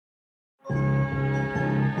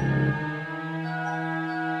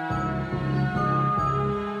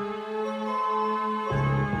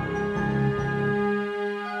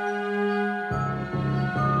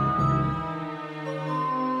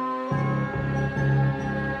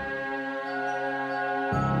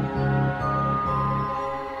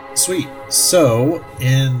Sweet. So,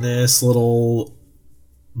 in this little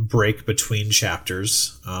break between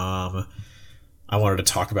chapters, I wanted to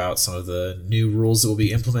talk about some of the new rules that we'll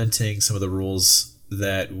be implementing, some of the rules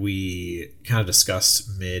that we kind of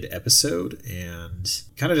discussed mid-episode, and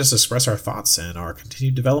kind of just express our thoughts and our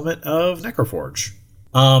continued development of Necroforge.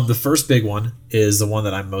 The first big one is the one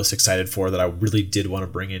that I'm most excited for, that I really did want to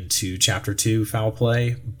bring into Chapter 2, Foul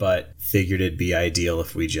Play, but figured it'd be ideal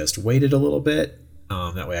if we just waited a little bit.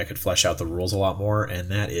 That way I could flesh out the rules a lot more, and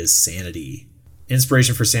that is Sanity.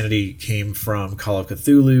 Inspiration for Sanity came from Call of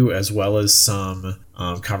Cthulhu, as well as some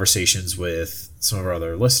conversations with some of our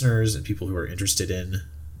other listeners and people who are interested in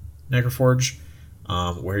Necroforge,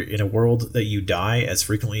 where in a world that you die as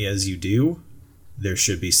frequently as you do, there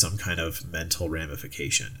should be some kind of mental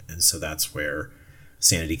ramification. And so that's where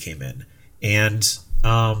Sanity came in. And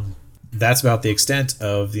that's about the extent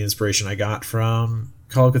of the inspiration I got from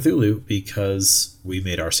Call of Cthulhu, because we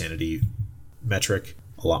made our Sanity metric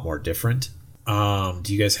a lot more different. Do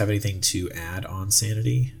you guys have anything to add on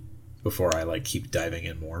Sanity before I keep diving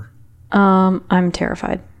in more? I'm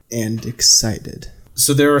terrified. And excited.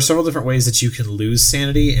 So there are several different ways that you can lose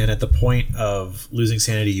Sanity, and at the point of losing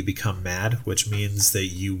Sanity, you become mad, which means that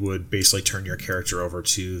you would basically turn your character over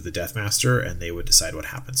to the Deathmaster, and they would decide what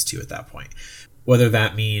happens to you at that point. Whether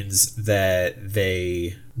that means that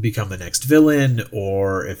they become the next villain,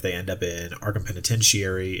 or if they end up in Arkham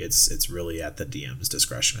Penitentiary, it's really at the DM's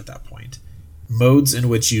discretion at that point. Modes in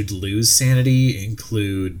which you'd lose Sanity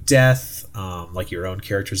include death, like your own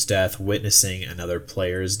character's death, witnessing another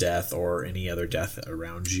player's death, or any other death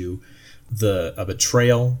around you, a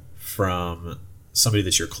betrayal from somebody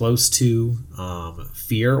that you're close to,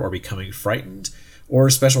 fear or becoming frightened, or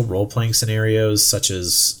special role-playing scenarios such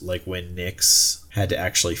as when Nyx had to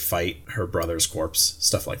actually fight her brother's corpse,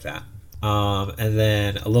 stuff like that. And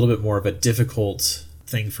then a little bit more of a difficult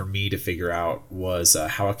thing for me to figure out was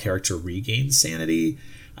how a character regains sanity.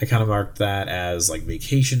 I kind of marked that as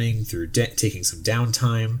vacationing through taking some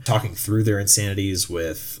downtime, talking through their insanities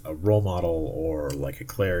with a role model or a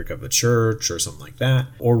cleric of the church or something like that,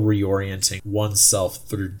 or reorienting oneself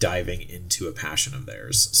through diving into a passion of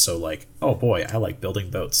theirs. So oh boy, I like building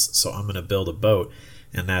boats, so I'm going to build a boat,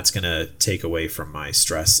 and that's going to take away from my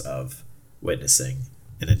stress of witnessing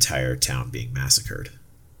an entire town being massacred.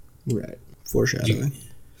 Right. Foreshadowing.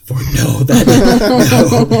 No,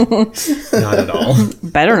 not at all.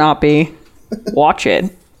 Better not be. Watch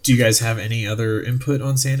it. Do you guys have any other input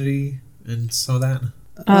on Sanity and some of that?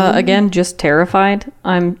 Again, just terrified.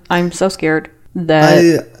 I'm so scared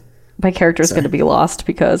that my character is going to be lost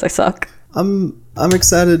because I suck. I'm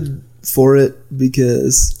excited for it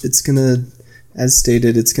because it's gonna, as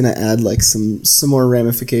stated, it's gonna add some more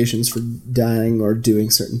ramifications for dying or doing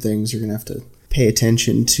certain things. You're gonna have to pay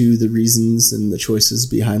attention to the reasons and the choices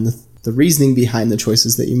behind the reasoning behind the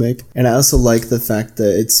choices that you make. And I also like the fact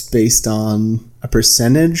that it's based on a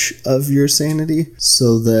percentage of your sanity,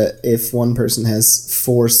 so that if one person has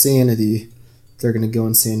 4 sanity, they're going to go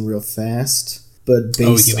insane real fast. But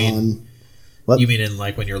based on... What? You mean in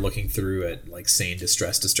when you're looking through at sane,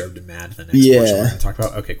 distressed, disturbed, and mad, the next portion we're going to talk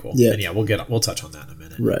about? Okay, cool. Yeah. And we'll touch on that in a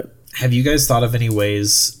minute. Right. Have you guys thought of any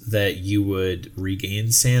ways that you would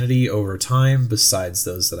regain sanity over time besides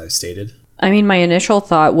those that I've stated? I mean, my initial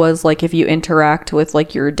thought was if you interact with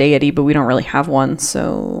your deity, but we don't really have one,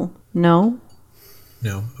 so no.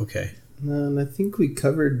 No? Okay. I think we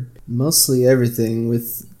covered mostly everything.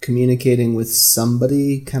 With communicating with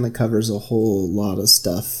somebody kind of covers a whole lot of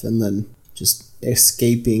stuff, and then just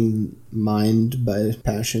escaping mind by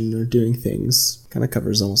passion or doing things kind of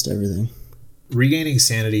covers almost everything. Regaining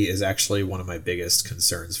sanity is actually one of my biggest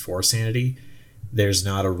concerns for Sanity. There's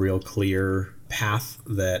not a real clear path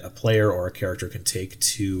that a player or a character can take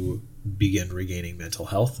to begin regaining mental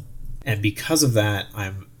health. And because of that,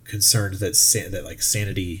 I'm concerned that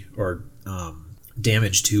sanity or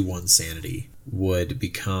damage to one's sanity would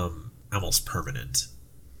become almost permanent.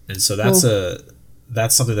 And so that's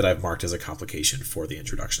something that I've marked as a complication for the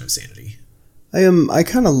introduction of Sanity. I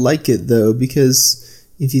kind of like it, though, because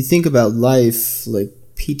if you think about life,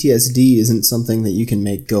 PTSD isn't something that you can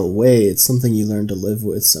make go away. It's something you learn to live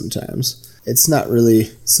with sometimes. It's not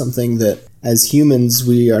really something that, as humans,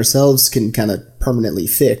 we ourselves can kind of permanently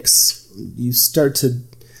fix. You start to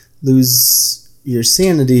lose your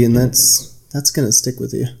sanity, and that's going to stick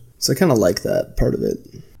with you. So I kind of like that part of it.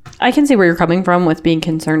 I can see where you're coming from with being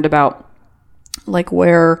concerned about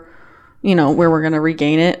where we're going to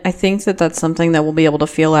regain it. I think that that's something that we'll be able to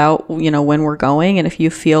feel out, when we're going. And if you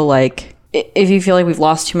feel like we've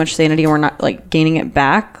lost too much sanity and we're not gaining it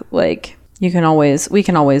back, we can always,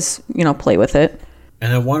 play with it.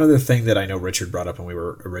 And then one other thing that I know Richard brought up when we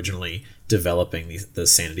were originally developing the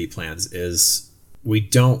sanity plans is we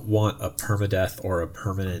don't want a permadeath or a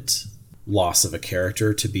permanent loss of a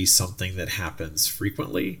character to be something that happens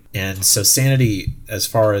frequently. And so sanity, as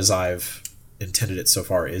far as I've intended it so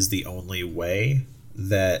far, is the only way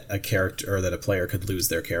that a character or that a player could lose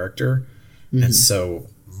their character. Mm-hmm. And so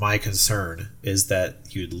my concern is that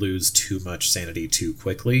you'd lose too much sanity too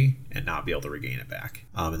quickly and not be able to regain it back.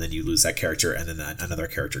 And then you lose that character, and then another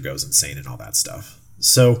character goes insane and all that stuff.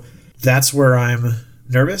 So that's where I'm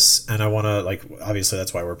nervous, and I want to, obviously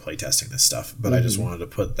that's why we're playtesting this stuff, but I just wanted to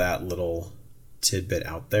put that little tidbit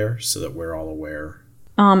out there so that we're all aware.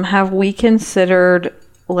 Have we considered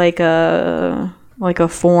a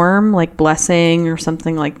form, like blessing or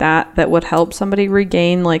something like that would help somebody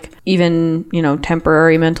regain even,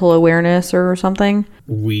 temporary mental awareness or something?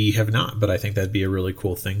 We have not, but I think that'd be a really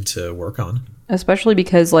cool thing to work on. Especially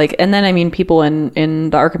because and then people in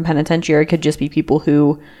the Arkham Penitentiary could just be people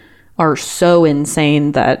who are so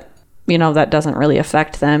insane that, that doesn't really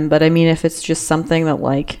affect them. But if it's just something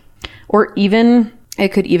that or even, it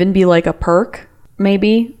could even be a perk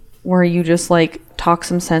maybe, where you just talk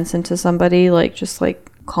some sense into somebody, just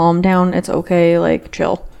calm down, it's okay,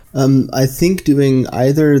 chill. I think doing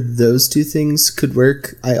either those two things could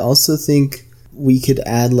work. I also think we could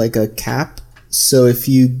add a cap. So if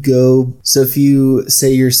you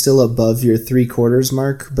say you're still above your 3/4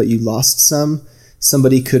 mark, but you lost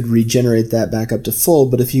somebody could regenerate that back up to full.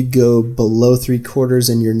 But if you go below 3/4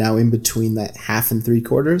 and you're now in between that 1/2 and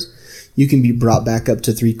 3/4, you can be brought back up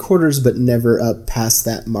to 3/4, but never up past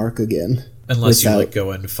that mark again. Unless you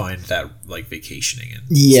go and find that vacationing and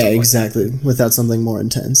yeah, exactly. Without something more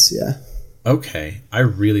intense, yeah. Okay, I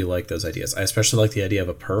really like those ideas. I especially like the idea of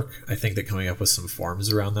a perk. I think that coming up with some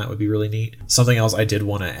forms around that would be really neat. Something else I did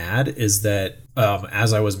want to add is that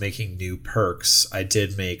as I was making new perks, I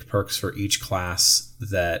did make perks for each class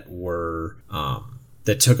that were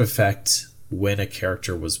that took effect when a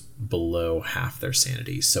character was below half their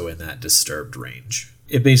sanity, so in that disturbed range.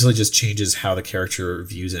 It basically just changes how the character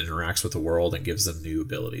views and interacts with the world and gives them new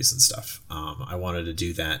abilities and stuff. I wanted to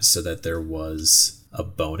do that so that there was a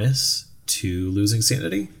bonus to losing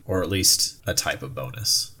sanity, or at least a type of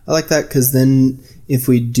bonus. I like that, because then if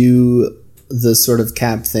we do the sort of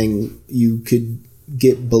cap thing, you could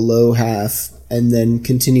get below half and then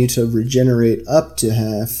continue to regenerate up to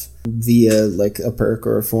half via a perk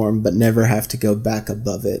or a form, but never have to go back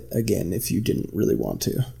above it again if you didn't really want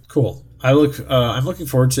to. Cool. I'm looking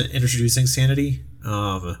forward to introducing sanity.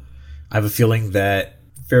 I have a feeling that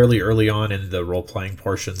fairly early on in the role-playing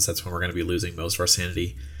portions, that's when we're going to be losing most of our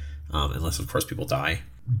sanity, unless, of course, people die.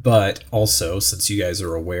 But also, since you guys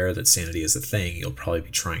are aware that sanity is a thing, you'll probably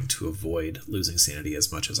be trying to avoid losing sanity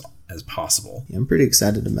as much as possible. Yeah, I'm pretty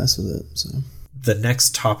excited to mess with it. So the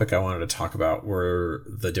next topic I wanted to talk about were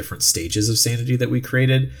the different stages of sanity that we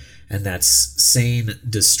created, and that's sane,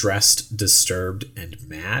 distressed, disturbed, and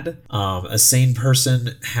mad. A sane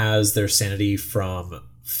person has their sanity from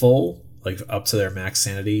full, up to their max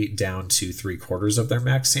sanity, down to 3/4 of their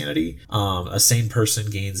max sanity. A sane person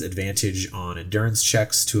gains advantage on endurance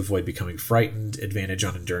checks to avoid becoming frightened, advantage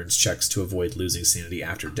on endurance checks to avoid losing sanity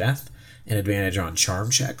after death, and advantage on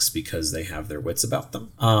charm checks because they have their wits about them.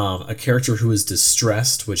 A character who is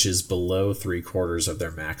distressed, which is below 3/4 of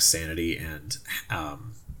their max sanity and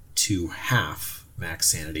to half max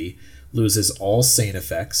sanity, loses all sane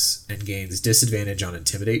effects and gains disadvantage on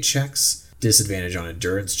intimidate checks, disadvantage on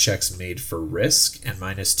endurance checks made for risk, and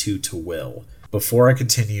 -2 to will. Before I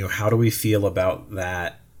continue, how do we feel about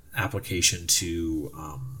that application to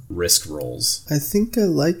risk rolls? I think I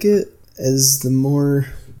like it as the more...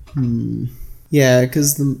 Yeah,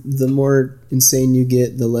 because the more insane you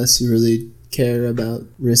get, the less you really care about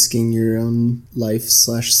risking your own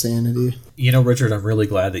life/sanity. Richard, I'm really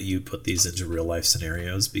glad that you put these into real life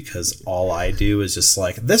scenarios, because all I do is just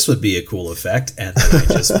this would be a cool effect, and then I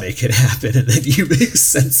just make it happen, and then you make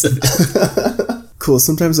sense of it. Cool.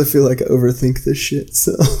 Sometimes I feel like I overthink this shit,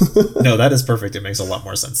 so... No, that is perfect. It makes a lot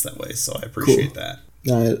more sense that way, so I appreciate that.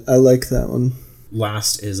 I like that one.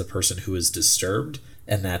 Last is a person who is disturbed,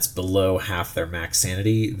 and that's below half their max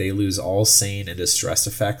sanity. They lose all sane and distressed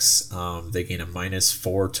effects. They gain a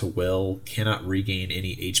 -4 to will, cannot regain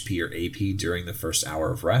any HP or AP during the first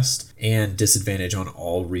hour of rest, and disadvantage on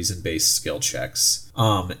all reason-based skill checks.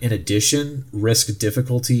 In addition, risk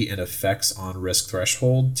difficulty and effects on risk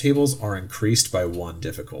threshold tables are increased by 1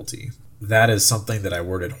 difficulty. That is something that I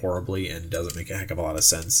worded horribly and doesn't make a heck of a lot of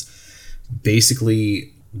sense.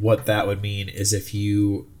 Basically, what that would mean is if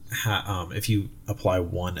you apply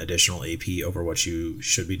 1 additional AP over what you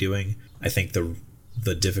should be doing, I think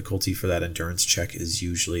the difficulty for that endurance check is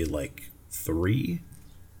usually like 3.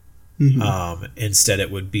 Instead, it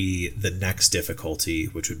would be the next difficulty,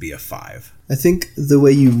 which would be a 5. I think the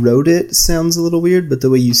way you wrote it sounds a little weird, but the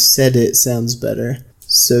way you said it sounds better.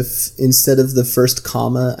 So if instead of the first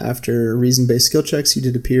comma after reason-based skill checks, you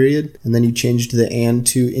did a period, and then you changed the and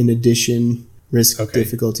to in addition risk,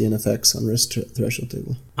 difficulty, and effects on risk threshold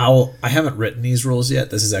table. I haven't written these rules yet.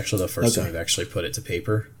 This is actually the first time I've actually put it to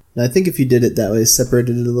paper. And I think if you did it that way,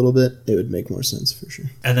 separated it a little bit, it would make more sense for sure.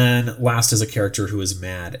 And then last is a character who is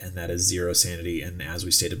mad, and that is 0 sanity. And as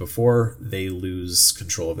we stated before, they lose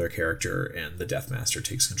control of their character, and the Deathmaster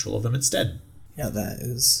takes control of them instead. Yeah, that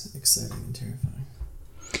is exciting and terrifying.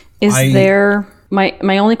 Is there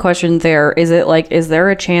my only question there, is it like, is there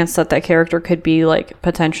a chance that that character could be like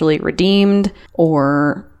potentially redeemed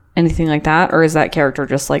or anything like that, or is that character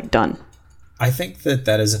just like done? I think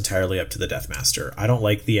that is entirely up to the Deathmaster. I don't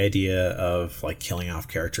like the idea of like killing off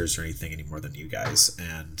characters or anything any more than you guys,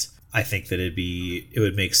 and I think that it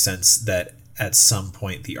would make sense that at some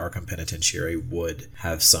point the Arkham Penitentiary would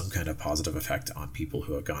have some kind of positive effect on people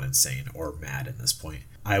who have gone insane or mad at this point.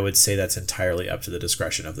 I would say that's entirely up to the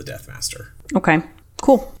discretion of the Deathmaster. Okay,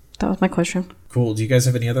 cool. That was my question. Cool. Do you guys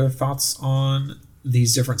have any other thoughts on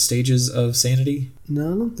these different stages of sanity?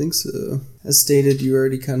 No, I don't think so. As stated, you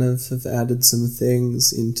already kind of have added some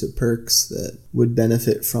things into perks that would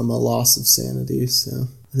benefit from a loss of sanity, so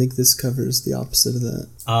I think this covers the opposite of that.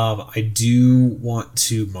 I do want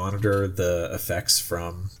to monitor the effects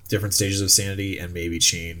from different stages of sanity and maybe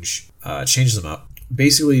change them up.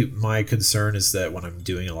 Basically, my concern is that when I'm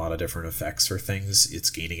doing a lot of different effects for things, it's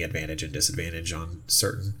gaining advantage and disadvantage on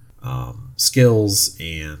certain skills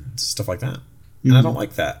and stuff like that. And I don't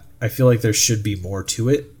like that. I feel like there should be more to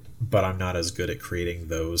it, but I'm not as good at creating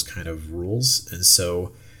those kind of rules. And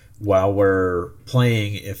so while we're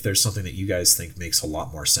playing, if there's something that you guys think makes a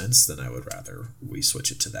lot more sense, then I would rather we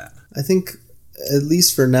switch it to that. I think, at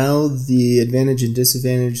least for now, the advantage and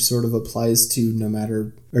disadvantage sort of applies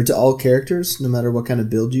to to all characters, no matter what kind of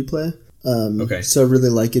build you play. So I really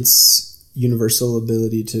like its universal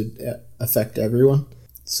ability to affect everyone.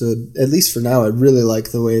 So at least for now, I really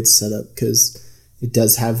like the way it's set up, because it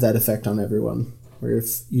does have that effect on everyone. Where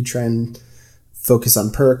if you try and focus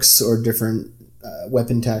on perks or different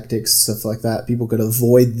weapon tactics, stuff like that, people could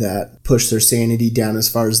avoid that, push their sanity down as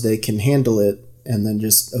far as they can handle it, and then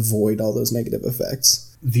just avoid all those negative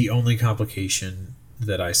effects. The only complication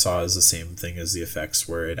that I saw is the same thing as the effects,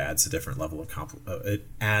 where it adds a different level of it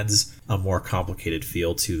adds a more complicated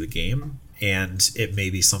feel to the game. And it may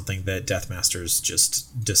be something that Deathmasters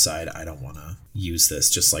just decide, I don't want to use this,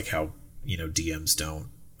 just like how, DMs don't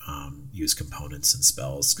use components and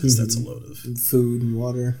spells, because that's a load of food and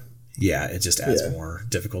water. Yeah, it just adds more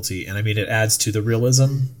difficulty. And I mean, it adds to the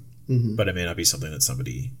realism, but it may not be something that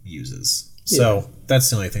somebody uses. So that's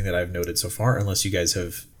the only thing that I've noted so far, unless you guys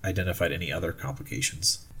have identified any other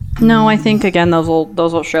complications. No, I think again those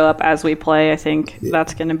will show up as we play. I think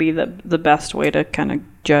that's going to be the best way to kind of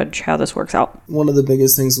judge how this works out. One of the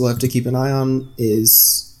biggest things we'll have to keep an eye on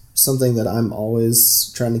is something that I'm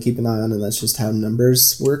always trying to keep an eye on, and that's just how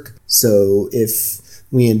numbers work. So if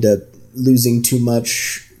we end up losing too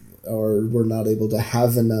much, or we're not able to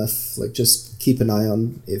have enough, like, just keep an eye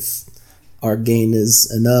on if our gain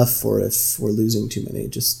is enough or if we're losing too many,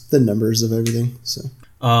 just the numbers of everything. So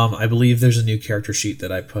I believe there's a new character sheet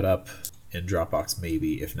that I put up in Dropbox,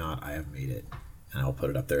 maybe. If not, I have made it, and I'll put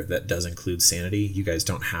it up there. That does include sanity. You guys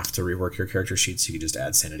don't have to rework your character sheets. You can just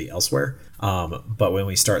add sanity elsewhere. But when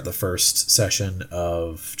we start the first session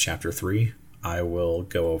of Chapter 3, I will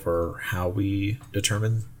go over how we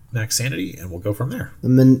determine max sanity, and we'll go from there.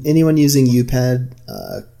 And then anyone using UPad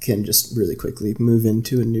can just really quickly move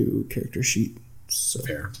into a new character sheet. So.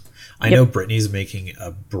 Fair. I know Brittany's making a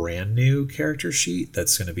brand new character sheet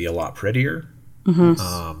that's going to be a lot prettier.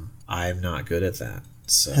 I'm not good at that,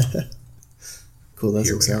 so cool. That's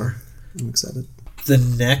exciting. I'm excited. The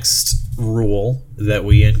next rule that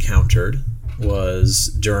we encountered was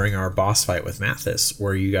during our boss fight with Mathis,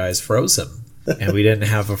 where you guys froze him, and we didn't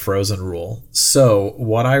have a frozen rule. So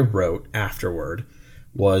what I wrote afterward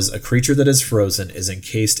was, a creature that is frozen is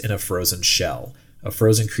encased in a frozen shell. A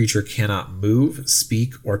frozen creature cannot move,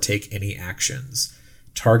 speak, or take any actions.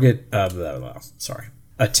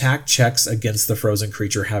 Attack checks against the frozen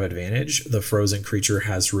creature have advantage. The frozen creature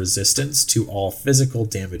has resistance to all physical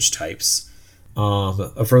damage types.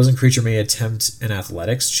 A frozen creature may attempt an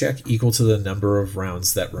athletics check equal to the number of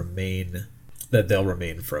rounds that they'll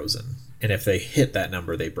remain frozen. And if they hit that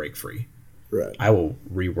number, they break free. Right. I will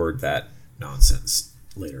reword that nonsense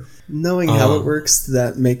later. Knowing how it works,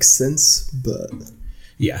 that makes sense, but...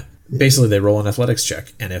 Yeah. Basically, they roll an athletics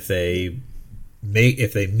check, and if they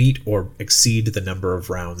meet or exceed the number of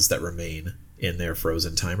rounds that remain in their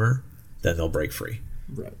frozen timer, then they'll break free.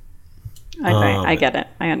 Right. I get it.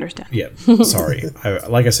 I understand. Yeah, sorry.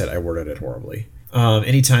 Like I said, I worded it horribly.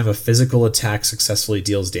 Anytime a physical attack successfully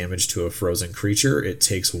deals damage to a frozen creature, it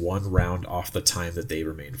takes 1 round off the time that they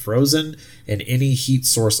remain frozen, and any heat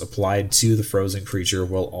source applied to the frozen creature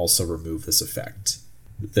will also remove this effect.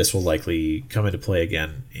 This will likely come into play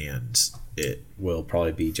again, and it will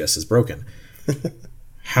probably be just as broken.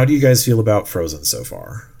 How do you guys feel about Frozen so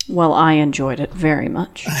far? Well, I enjoyed it very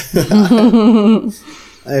much.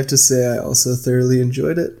 I have to say I also thoroughly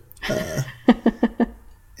enjoyed it.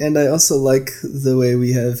 And I also like the way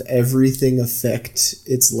we have everything affect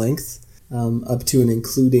its length, up to and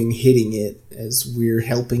including hitting it as we're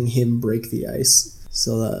helping him break the ice.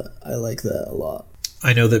 So I like that a lot.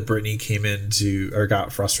 I know that Brittany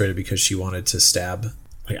got frustrated because she wanted to stab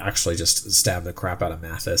the crap out of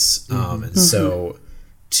Mathis. And so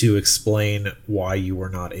to explain why you were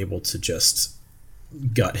not able to just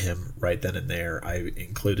gut him right then and there, I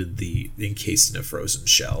included the encased in a frozen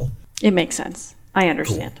shell. It makes sense. I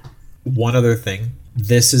understand. Cool. One other thing.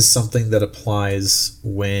 This is something that applies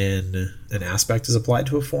when an aspect is applied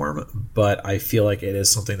to a form, but I feel like it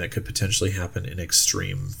is something that could potentially happen in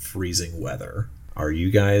extreme freezing weather. Are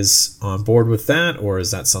you guys on board with that, or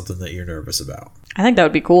is that something that you're nervous about? I think that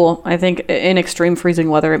would be cool. I think in extreme freezing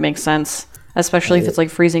weather, it makes sense, especially if it's like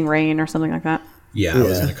freezing rain or something like that. Yeah, I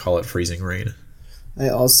was going to call it freezing rain. I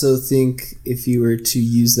also think if you were to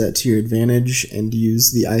use that to your advantage and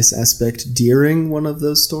use the ice aspect during one of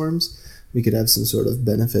those storms, we could have some sort of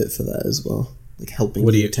benefit for that as well, like helping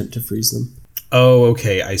you attempt to freeze them. Oh,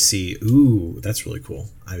 okay, I see. Ooh, that's really cool.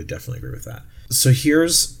 I would definitely agree with that. So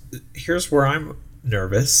here's where I'm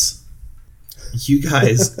nervous. You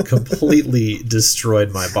guys completely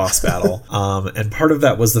destroyed my boss battle. And part of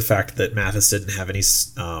that was the fact that Mathis didn't have any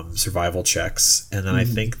survival checks. And then I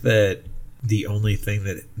think that the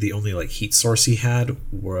only like heat source he had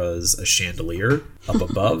was a chandelier up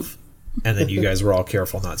above. And then you guys were all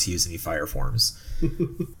careful not to use any fire forms.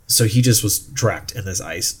 So he just was trapped in this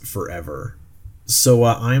ice forever. So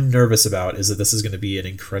what I'm nervous about is that this is going to be an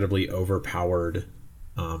incredibly overpowered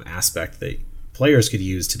aspect that players could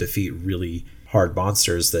use to defeat really hard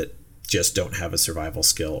monsters that just don't have a survival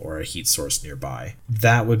skill or a heat source nearby.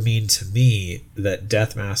 That would mean to me that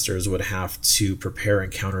Death Masters would have to prepare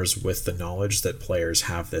encounters with the knowledge that players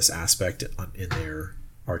have this aspect in their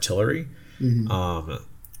artillery,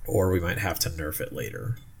 or we might have to nerf it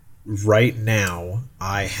later. Right now,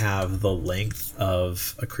 I have the length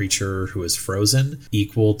of a creature who is frozen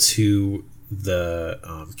equal to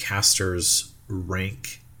the caster's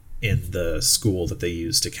rank in the school that they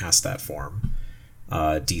use to cast that form.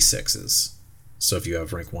 D6s. So if you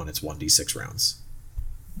have rank 1, it's 1d6 rounds.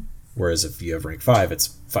 Whereas if you have rank 5,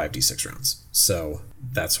 it's 5d6 rounds. So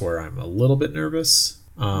that's where I'm a little bit nervous.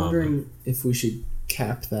 I'm wondering if we should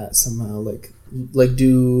cap that somehow, like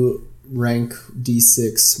do rank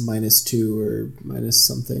d6 minus 2 or minus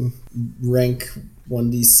something. Rank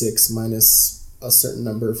 1d6 minus a certain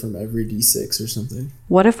number from every d6 or something.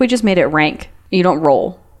 What if we just made it rank? You don't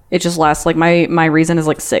roll. It just lasts, like, my reason is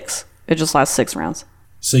like 6. It just lasts 6 rounds.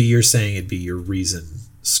 So you're saying it'd be your reason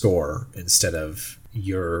score instead of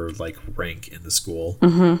your, like, rank in the school?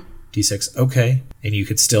 Mm-hmm. D6, okay. And you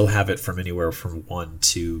could still have it from anywhere from 1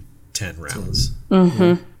 to 10 rounds. Mm-hmm.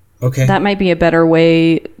 Yeah. Okay. That might be a better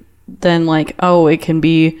way than, like, oh, it can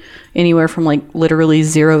be anywhere from, like, literally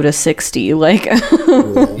 0 to 60. Like,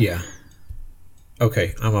 yeah.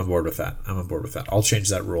 Okay, I'm on board with that. I'll change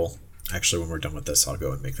that rule. Actually, when we're done with this, I'll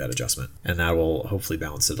go and make that adjustment. And that will hopefully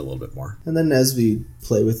balance it a little bit more. And then as we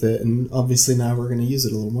play with it, and obviously now we're going to use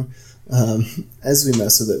it a little more, as we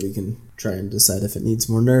mess with it, we can try and decide if it needs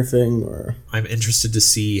more nerfing or... I'm interested to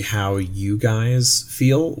see how you guys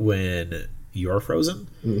feel when you're frozen.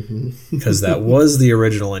 Because that was the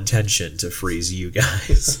original intention, to freeze you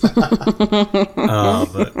guys.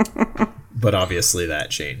 But obviously that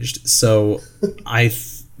changed. So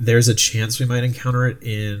there's a chance we might encounter it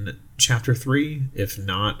in Chapter 3. If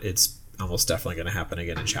not, it's almost definitely going to happen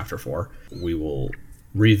again in Chapter 4. We will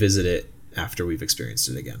revisit it after we've experienced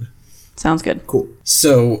it again. Sounds good. Cool.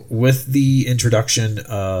 So with the introduction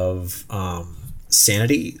of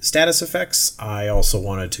sanity status effects, I also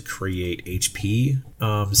wanted to create HP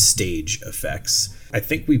stage effects. I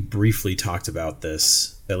think we briefly talked about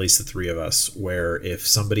this, at least the three of us, where if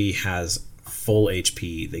somebody has full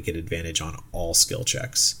HP, they get advantage on all skill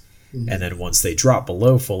checks. And then once they drop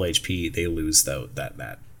below full HP, they lose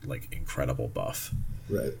that like incredible buff.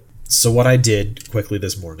 Right. So what I did quickly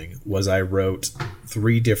this morning was I wrote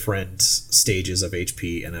 3 different stages of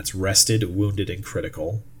HP, and that's rested, wounded, and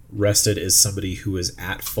critical. Rested is somebody who is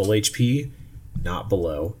at full HP, not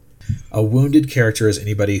below. A wounded character is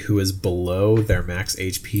anybody who is below their max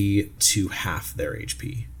HP to half their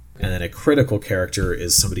HP. And then a critical character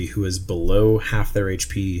is somebody who is below half their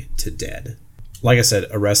HP to dead. Like I said,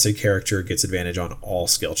 a rested character gets advantage on all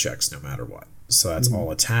skill checks no matter what. So that's all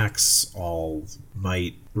attacks, all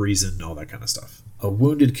might, reason, all that kind of stuff. A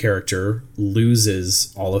wounded character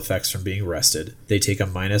loses all effects from being rested. They take a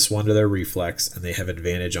 -1 to their reflex, and they have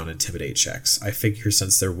advantage on intimidate checks. I figure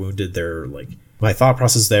since they're wounded, they're like... My thought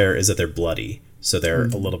process there is that they're bloody, so they're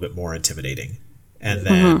a little bit more intimidating. And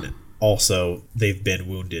then also, they've been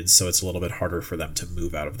wounded, so it's a little bit harder for them to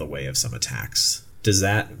move out of the way of some attacks. Does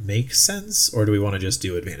that make sense, or do we want to just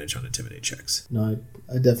do advantage on intimidate checks? No,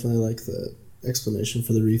 I definitely like the explanation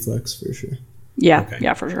for the reflex for sure. Yeah, Okay.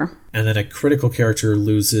 yeah, for sure. And then a critical character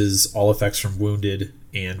loses all effects from wounded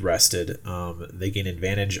and rested. They gain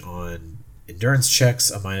advantage on endurance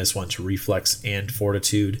checks, a -1 to reflex and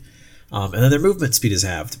fortitude. And then their movement speed is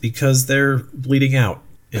halved because they're bleeding out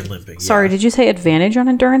and limping. Sorry, did you say advantage on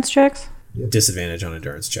endurance checks? Disadvantage on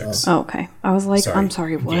endurance checks. Oh, okay. I was like, Sorry, I'm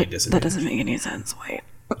sorry, gain what? That disadvantage. doesn't make any sense. Wait.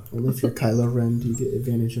 Only if you're Kylo Ren do you get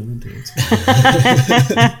advantage on endurance.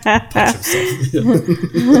 Punch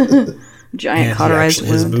himself. Giant And cauterized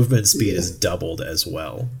his wound. movement speed is doubled as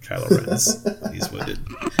well. Kylo Ren's. He's wounded.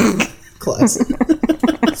 Classic.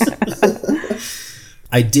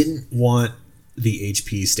 I didn't want the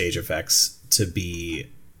HP stage effects to be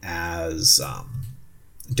as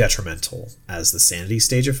detrimental as the sanity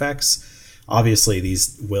stage effects. Obviously,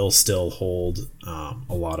 these will still hold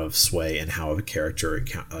a lot of sway in how a character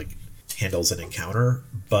handles an encounter,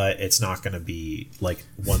 but it's not going to be like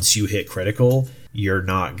once you hit critical,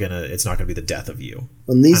 it's not gonna be the death of you.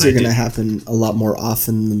 And these And are I going to did- happen a lot more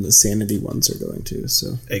often than the sanity ones are going to.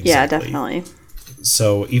 So Exactly. Yeah, definitely.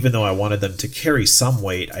 So even though I wanted them to carry some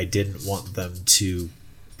weight, I didn't want them to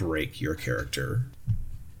break your character.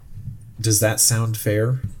 Does that sound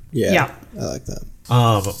fair? yeah, I like that.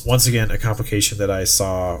 Once again, a complication that I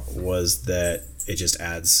saw was that it just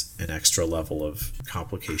adds an extra level of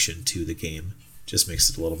complication to the game. Just makes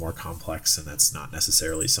it a little more complex, and that's not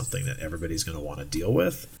necessarily something that everybody's going to want to deal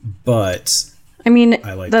with. But I mean,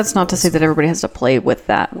 I like that's the not to say rules. that everybody has to play with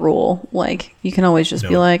that rule. Like, you can always just be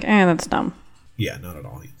No. like, that's dumb. yeah, not at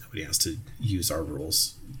all. Nobody has to use our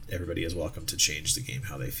rules. Everybody is welcome to change the game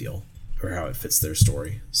how they feel or how it fits their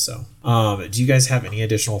story. So, do you guys have any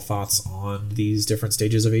additional thoughts on these different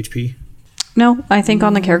stages of HP? No, I think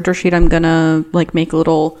on the character sheet, I'm gonna like make a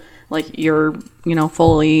little like you're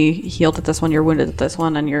fully healed at this one, you're wounded at this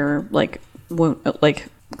one, and you're like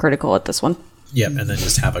critical at this one. Yep, and then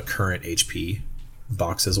just have a current HP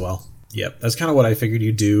box as well. Yep, that's kind of what I figured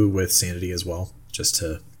you'd do with Sanity as well, just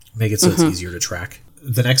to make it so it's easier to track.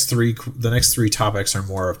 The next three topics are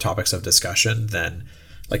more of topics of discussion than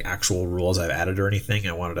like actual rules I've added or anything.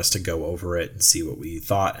 I wanted us to go over it and see what we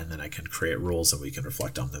thought, and then I can create rules and we can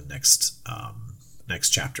reflect on them next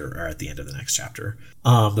chapter or at the end of the next chapter.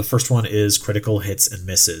 The first one is critical hits and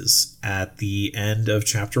misses. At the end of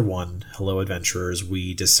chapter 1, Hello Adventurers,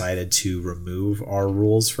 we decided to remove our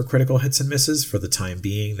rules for critical hits and misses for the time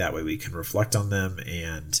being. That way we can reflect on them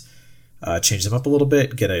and change them up a little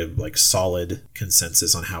bit, get a solid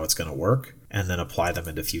consensus on how it's going to work, and then apply them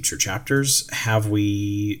into future chapters. Have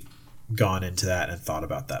we gone into that and thought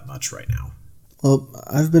about that much right now? Well,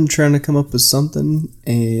 I've been trying to come up with something,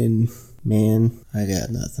 and man, I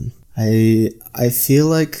got nothing. I feel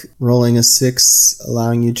like rolling a 6,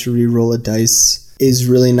 allowing you to re-roll a dice, is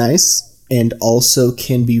really nice, and also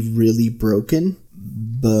can be really broken,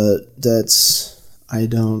 but I've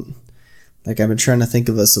been trying to think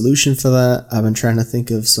of a solution for that. I've been trying to think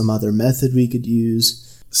of some other method we could use.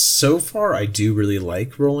 So far, I do really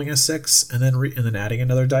like rolling a 6 and then adding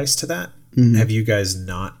another dice to that. Have you guys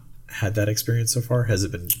not had that experience so far? Has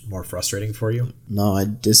it been more frustrating for you? No, I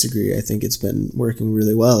disagree. I think it's been working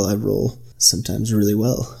really well. I roll sometimes really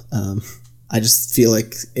well. I just feel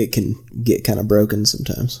like it can get kind of broken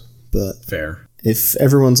sometimes. But Fair. if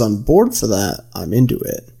everyone's on board for that, I'm into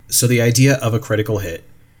it. So the idea of a critical hit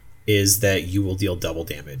is that you will deal double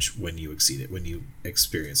damage when you exceed it, when you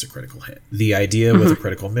experience a critical hit. The idea with a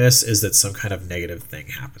critical miss is that some kind of negative thing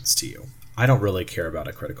happens to you. I don't really care about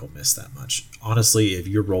a critical miss that much. Honestly, if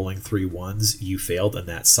you're rolling 3 1s, you failed, and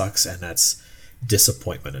that sucks, and that's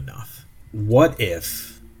disappointment enough. What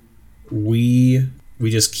if we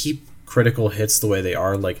just keep critical hits the way they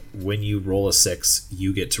are? Like when you roll a 6,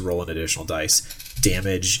 you get to roll an additional dice,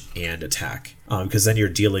 damage and attack. because then you're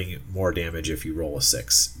dealing more damage if you roll a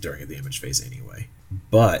 6 during a damage phase anyway.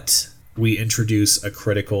 But we introduce a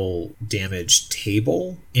critical damage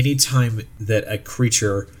table. Anytime that a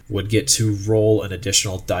creature would get to roll an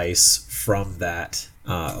additional dice from that,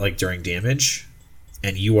 like during damage,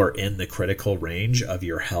 and you are in the critical range of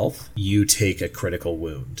your health, you take a critical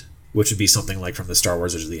wound, which would be something like from the Star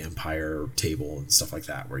Wars Age of the Empire table and stuff like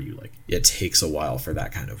that, where you like it takes a while for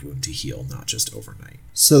that kind of wound to heal, not just overnight.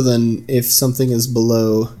 So then if something is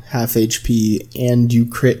below half HP and you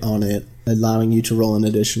crit on it, allowing you to roll an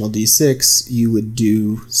additional d6, you would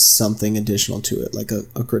do something additional to it, like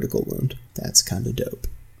a critical wound. That's kind of dope.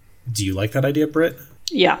 Do you like that idea, Britt?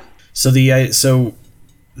 Yeah. So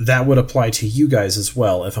that would apply to you guys as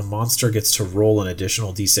well. If a monster gets to roll an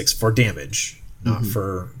additional d6 for damage, not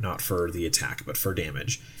for the attack, but for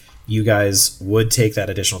damage, you guys would take that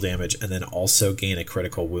additional damage and then also gain a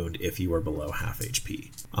critical wound if you are below half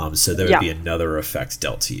HP. So there would be another effect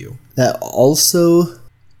dealt to you. That also...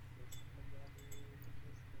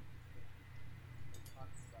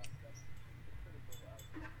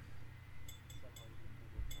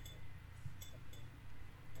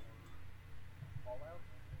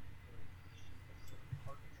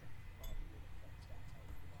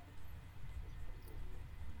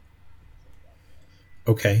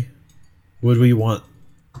 Okay. Would we want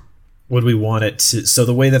it to, so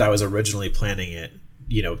the way that I was originally planning it,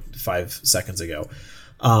 5 seconds ago,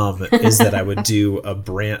 is that I would do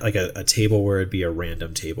a table where it'd be a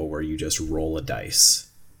random table where you just roll a dice.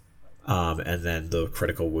 And then the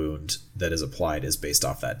critical wound that is applied is based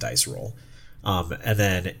off that dice roll. And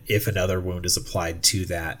then if another wound is applied to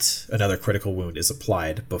that, another critical wound is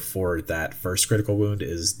applied before that first critical wound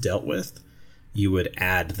is dealt with, you would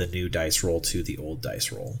add the new dice roll to the old dice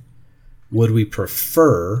roll. Would we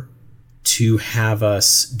prefer to have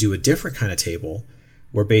us do a different kind of table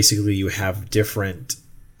where basically you have different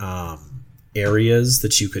areas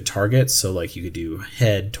that you could target? So like you could do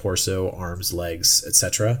head, torso, arms, legs,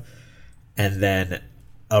 etc. And then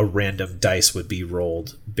a random dice would be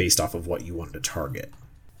rolled based off of what you wanted to target.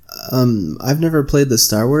 I've never played the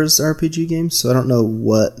Star Wars RPG game, so I don't know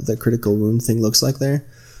what the critical wound thing looks like there.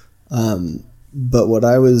 But what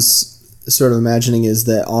I was sort of imagining is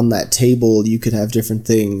that on that table you could have different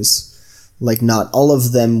things. Like not all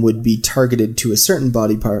of them would be targeted to a certain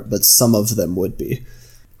body part, but some of them would be.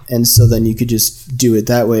 And so then you could just do it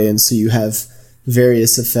that way. And so you have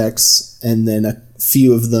various effects, and then a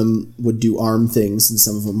few of them would do arm things, and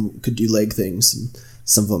some of them could do leg things, and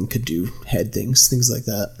some of them could do head things like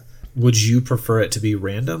that. Would you prefer it to be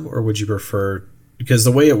random, or would you prefer... Because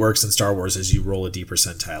the way it works in Star Wars is you roll a D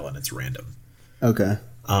percentile and it's random. Okay.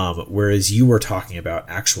 Whereas you were talking about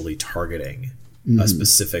actually targeting a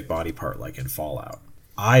specific body part like in Fallout.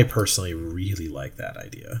 I personally really like that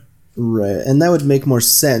idea. Right, and that would make more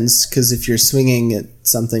sense, because if you're swinging at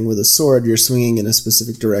something with a sword, you're swinging in a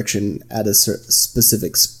specific direction at a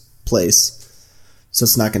specific place. So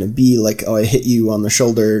it's not going to be like, oh, I hit you on the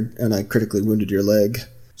shoulder and I critically wounded your leg.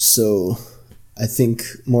 So I think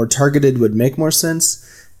more targeted would make more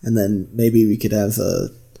sense, and then maybe we could have a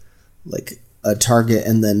target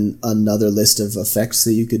and then another list of effects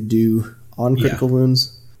that you could do on critical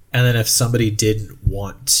wounds. And then if somebody didn't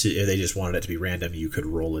want to, if they just wanted it to be random, you could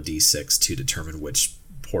roll a d6 to determine which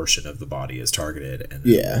portion of the body is targeted, and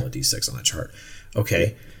then roll a d6 on the chart.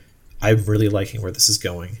 Okay, I'm really liking where this is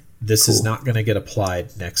going. This is not going to get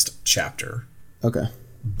applied next chapter. Okay.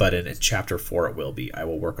 But in chapter 4 it will be. I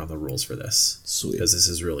will work on the rules for this. Sweet. Because this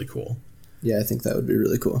is really cool. Yeah, I think that would be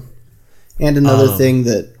really cool. And another thing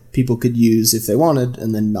that people could use if they wanted,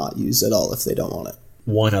 and then not use at all if they don't want it.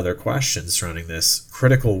 One other question surrounding this: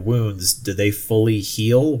 critical wounds, do they fully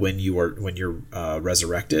heal when you're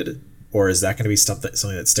resurrected, or is that going to be something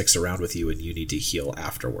that sticks around with you and you need to heal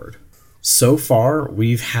afterward? So far,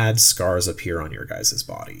 we've had scars appear on your guys'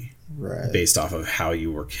 body, right, based off of how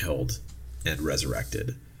you were killed and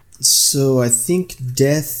resurrected. So I think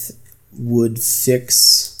death would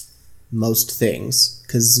fix most things,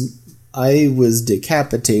 because I was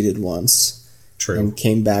decapitated once. True. And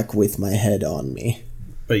came back with my head on me.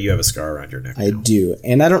 But you have a scar around your neck now. I do.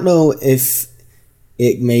 And I don't know if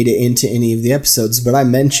it made it into any of the episodes, but I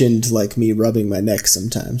mentioned like me rubbing my neck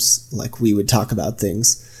sometimes. Like we would talk about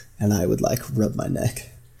things and I would like rub my neck.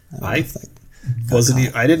 I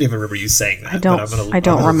didn't even remember you saying that. I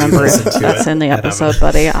don't remember if that's in the episode,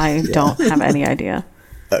 buddy. I don't have any idea.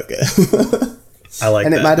 Okay. I like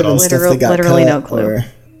and that. And it might have been stuff that got literally cut. No clue. Or,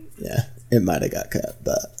 yeah, it might have got cut,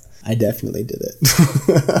 but I definitely did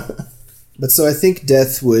it. But so I think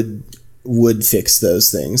death would fix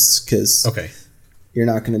those things, because you're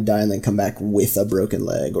not going to die and then come back with a broken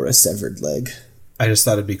leg or a severed leg. I just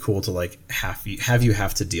thought it'd be cool to like have you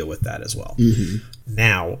have to deal with that as well.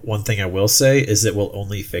 Now, one thing I will say is it will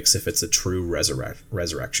only fix if it's a true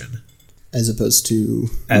resurrection. As opposed to...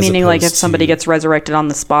 Meaning like if somebody gets resurrected on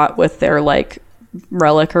the spot with their like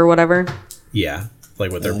relic or whatever? Yeah,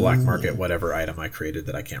 like with their black market, whatever item I created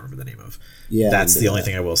that I can't remember the name of. Yeah, that's the only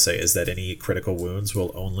thing I will say is that any critical wounds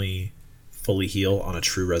will only fully heal on a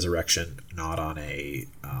true resurrection, not on a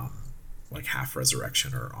like half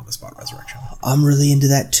resurrection or on the spot resurrection. I'm really into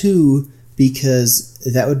that too, because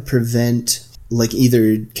that would prevent like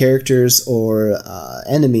either characters or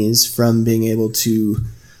enemies from being able to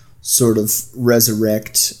sort of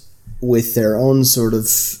resurrect with their own sort of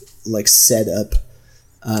like setup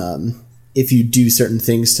if you do certain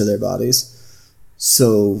things to their bodies.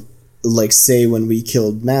 So like say when we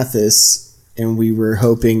killed Mathis and we were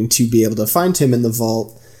hoping to be able to find him in the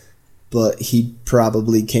vault, but he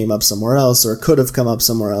probably came up somewhere else or could have come up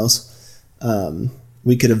somewhere else,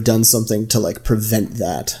 we could have done something to like prevent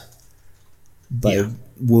that by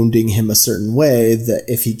wounding him a certain way that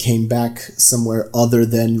if he came back somewhere other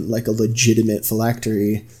than like a legitimate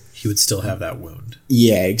phylactery, he would still have that wound.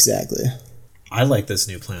 Yeah, exactly. I like this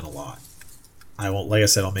new plan a lot. Like I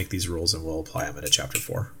said, I'll make these rules and we'll apply them into chapter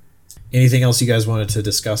 4. Anything else you guys wanted to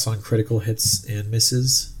discuss on critical hits and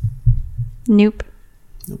misses? Nope,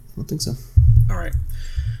 I don't think so. All right.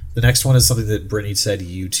 The next one is something that Brittany said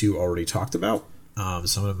you two already talked about. So I'm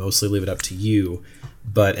going to mostly leave it up to you.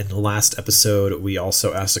 But in the last episode, we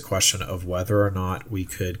also asked a question of whether or not we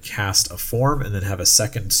could cast a form and then have a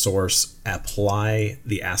second source apply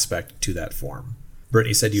the aspect to that form.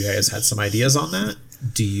 Brittany said you guys had some ideas on that.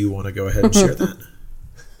 Do you want to go ahead and share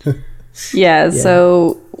that? Yeah,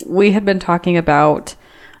 so we had been talking about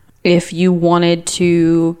if you wanted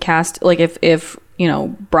to cast, like if you know,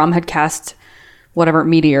 Brom had cast whatever,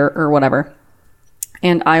 Meteor or whatever,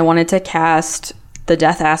 and I wanted to cast the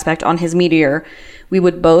death aspect on his Meteor, we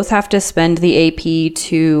would both have to spend the AP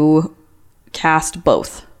to cast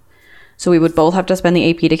both. So we would both have to spend the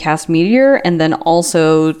AP to cast Meteor and then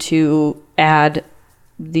also to add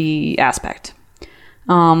the aspect.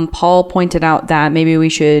 Paul pointed out that maybe we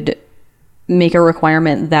should make a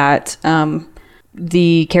requirement that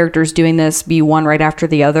the characters doing this be one right after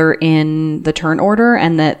the other in the turn order,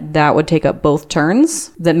 and that would take up both turns,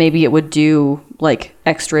 that maybe it would do like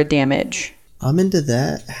extra damage. I'm into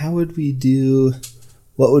that.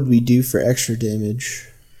 What would we do for extra damage?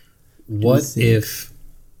 What if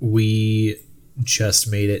we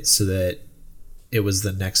just made it so that it was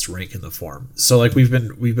the next rank in the form? So like I've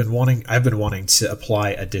been wanting to apply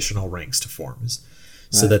additional ranks to forms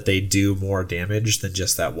so that they do more damage than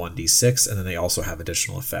just that 1d6, and then they also have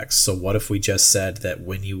additional effects. So what if we just said that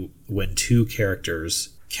when two characters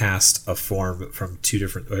cast a form from two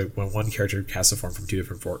different, when one character casts a form from two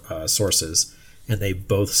different sources, and they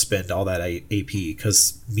both spend all that AP,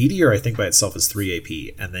 because Meteor I think by itself is 3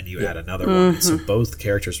 AP, and then you add another one, so both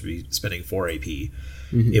characters would be spending 4 AP.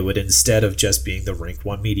 It would, instead of just being the rank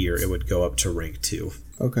 1 Meteor, it would go up to rank 2.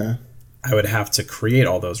 Okay. I would have to create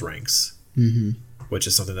all those ranks, which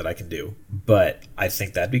is something that I can do. But I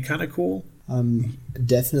think that'd be kind of cool. I'm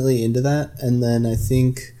definitely into that. And then I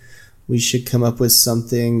think we should come up with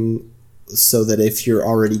something so that if you're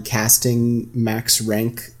already casting max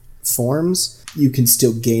rank forms, you can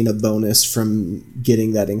still gain a bonus from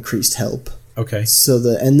getting that increased help. Okay.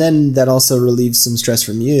 And then that also relieves some stress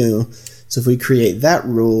from you. So if we create that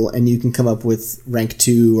rule and you can come up with rank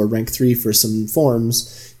 2 or rank 3 for some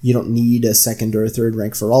forms, you don't need a second or a third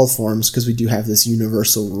rank for all forms, because we do have this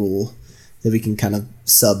universal rule that we can kind of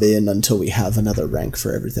sub in until we have another rank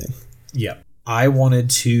for everything. Yeah. I wanted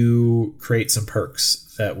to create some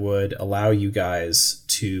perks that would allow you guys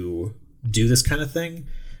to do this kind of thing,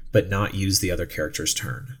 but not use the other character's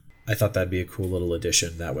turn. I thought that'd be a cool little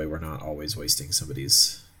addition. That way we're not always wasting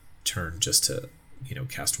somebody's turn just to,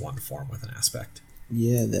 cast one form with an aspect.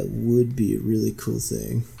 Yeah, that would be a really cool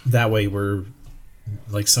thing. That way we're,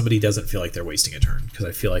 like, somebody doesn't feel like they're wasting a turn, because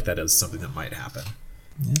I feel like that is something that might happen.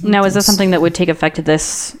 Yeah, now, is this something that would take effect to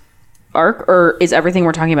this arc, or is everything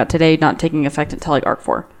we're talking about today not taking effect until like arc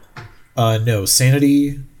 4? No,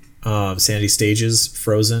 sanity stages,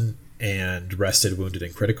 frozen, and rested, wounded,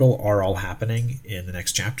 and critical are all happening in the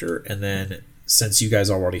next chapter. And then, since you guys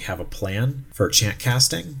already have a plan for chant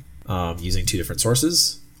casting using 2 different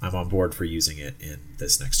sources, I'm on board for using it in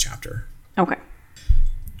this next chapter. Okay.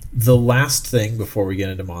 The last thing before we get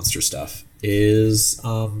into monster stuff is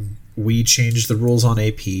we changed the rules on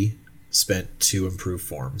AP spent to improve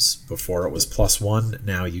forms. Before it was +1,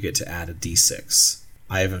 now you get to add a d6.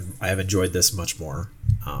 I have enjoyed this much more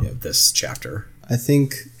this chapter. I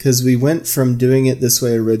think because we went from doing it this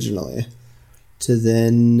way originally to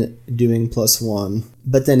then doing +1.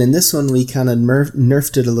 But then in this one, we kind of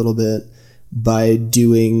nerfed it a little bit by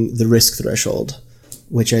doing the risk threshold,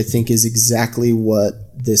 which I think is exactly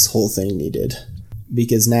what this whole thing needed.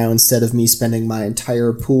 Because now instead of me spending my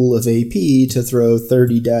entire pool of AP to throw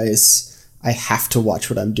 30 dice, I have to watch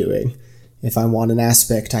what I'm doing. If I want an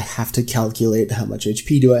aspect, I have to calculate how much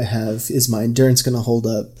HP do I have. Is my endurance going to hold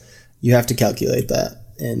up? You have to calculate that,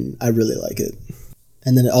 and I really like it.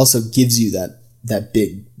 And then it also gives you that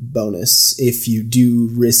big bonus. If you do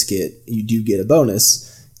risk it, you do get a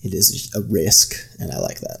bonus. It is a risk, and I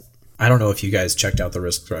like that. I don't know if you guys checked out the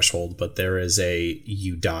risk threshold, but there is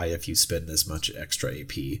you die if you spend this much extra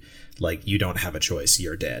AP. Like, you don't have a choice,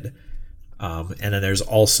 you're dead. And then there's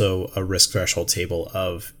also a risk threshold table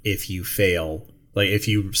of if you fail, like if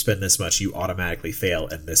you spend this much, you automatically fail,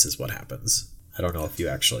 and this is what happens. I don't know if you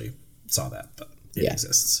actually saw that, but it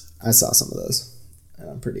exists. I saw some of those, and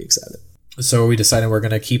I'm pretty excited. So are we deciding we're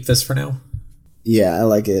going to keep this for now? Yeah, I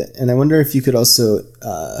like it. And I wonder if you could also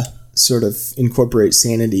sort of incorporate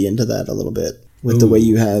sanity into that a little bit with the way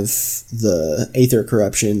you have the Aether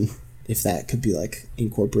corruption, if that could be like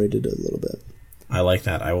incorporated a little bit. I like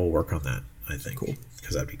that. I will work on that, I think. Cool.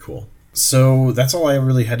 Because that'd be cool. So that's all I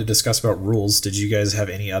really had to discuss about rules. Did you guys have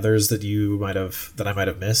any others that I might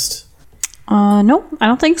have missed? No, I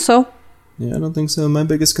don't think so. Yeah, I don't think so. My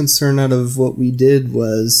biggest concern out of what we did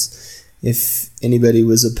was if anybody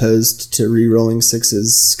was opposed to re-rolling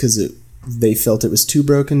sixes because they felt it was too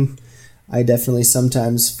broken. I definitely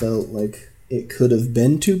sometimes felt like it could have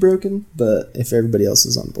been too broken, but if everybody else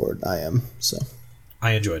is on board, I am. So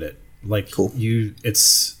I enjoyed it. Like, cool. Your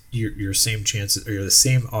same chances, or the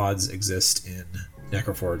same odds exist in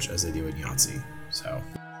Necroforge as they do in Yahtzee. So.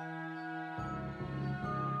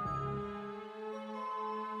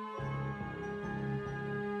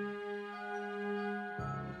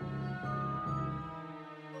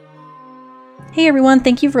 Hey everyone,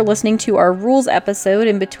 thank you for listening to our rules episode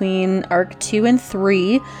in between Arc 2 and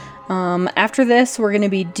 3. After this, we're going to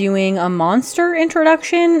be doing a monster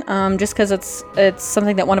introduction, just because it's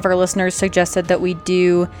something that one of our listeners suggested that we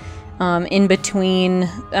do in between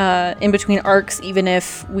arcs, even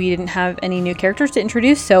if we didn't have any new characters to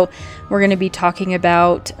introduce. So we're going to be talking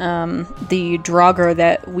about the Draugr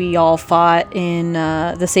that we all fought in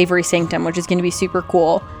the Savory Sanctum, which is going to be super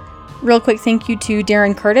cool. Real quick thank you to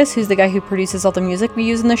Darren Curtis, who's the guy who produces all the music we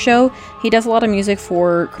use in the show. He does a lot of music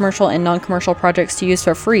for commercial and non-commercial projects to use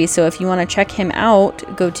for free, so if you want to check him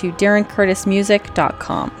out, go to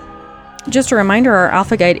darrencurtismusic.com. Just a reminder, our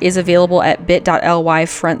alpha guide is available at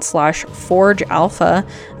bit.ly/forge alpha.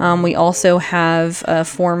 We also have a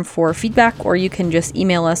form for feedback, or you can just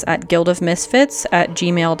email us at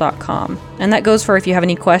guildofmisfits@gmail.com. And that goes for if you have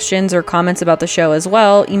any questions or comments about the show as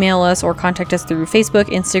well. Email us or contact us through Facebook,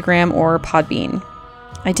 Instagram, or Podbean.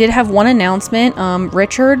 I did have one announcement.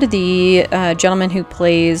 Richard, the gentleman who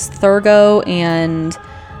plays Thurgo and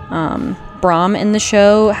Brahm in the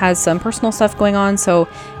show, has some personal stuff going on, so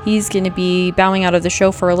he's going to be bowing out of the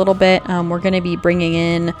show for a little bit. We're going to be bringing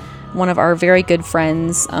in one of our very good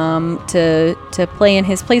friends to play in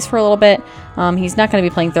his place for a little bit. He's not going to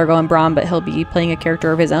be playing Thurgo and Brahm, but he'll be playing a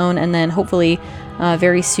character of his own, and then hopefully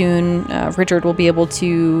very soon Richard will be able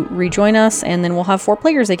to rejoin us, and then we'll have 4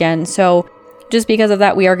 players again. So just because of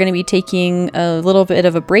that, we are going to be taking a little bit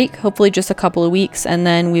of a break, hopefully just a couple of weeks, and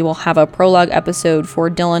then we will have a prologue episode for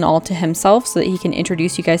Dylan all to himself so that he can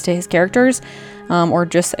introduce you guys to his characters, or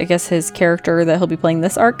just, I guess, his character that he'll be playing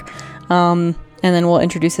this arc. And then we'll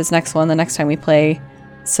introduce his next one the next time we play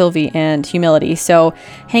Sylvie and Humility. So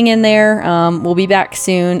hang in there. We'll be back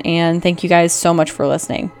soon, and thank you guys so much for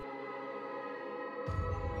listening.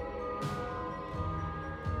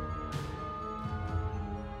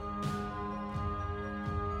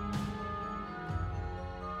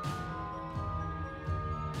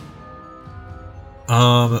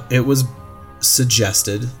 It was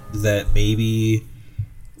suggested that maybe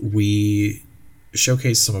we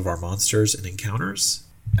showcase some of our monsters and encounters.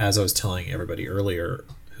 As I was telling everybody earlier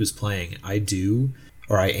who's playing, I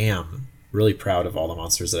am really proud of all the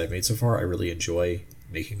monsters that I've made so far. I really enjoy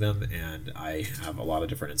making them, and I have a lot of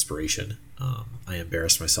different inspiration. I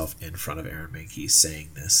embarrassed myself in front of Aaron Mankey saying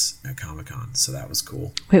this at Comic-Con, so that was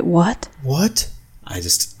cool. Wait, what? What? I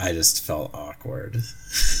just felt awkward.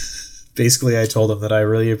 Basically, I told him that I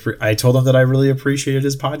really appreciated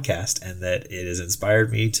his podcast and that it has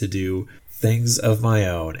inspired me to do things of my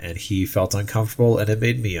own, and he felt uncomfortable, and it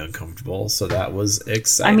made me uncomfortable, so that was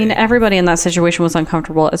exciting. I mean, everybody in that situation was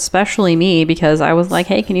uncomfortable, especially me, because I was like,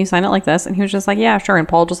 hey, can you sign it like this? And he was just like, yeah, sure, and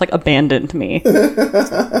Paul just like abandoned me.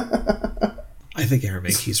 I I think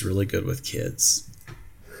Araminki's really good with kids.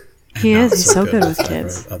 He is. He's so good with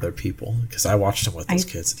kids. Other people, because I watched him with those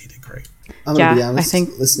kids and he did great. I'm gonna be honest.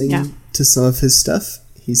 Listening to some of his stuff,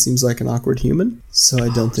 he seems like an awkward human. So I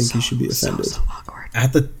don't think you should be offended. So awkward.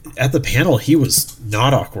 At the panel, he was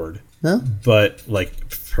not awkward. No, but like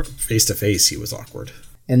face to face, he was awkward.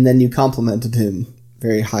 And then you complimented him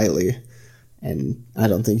very highly, and I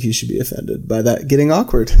don't think you should be offended by that getting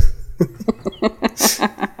awkward.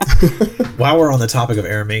 While we're on the topic of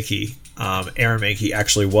Araminki, Araminki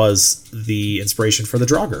actually was the inspiration for the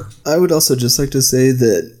Draugr. I would also just like to say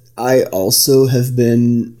that I also have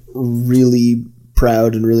been really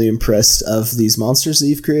proud and really impressed of these monsters that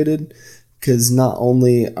you've created, because not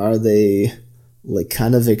only are they like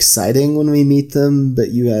kind of exciting when we meet them, but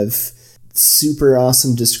you have super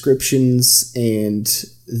awesome descriptions, and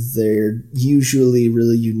they're usually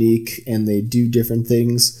really unique and they do different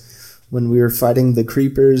things. When we were fighting the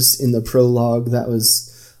creepers in the prologue, that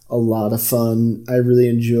was a lot of fun. I really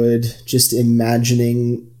enjoyed just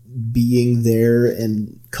imagining being there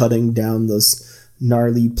and cutting down those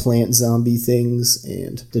gnarly plant zombie things,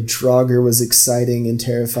 and the Draugr was exciting and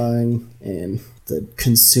terrifying, and the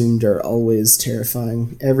Consumed are always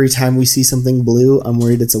terrifying. Every time we see something blue, I'm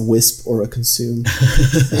worried it's a wisp or a Consumed.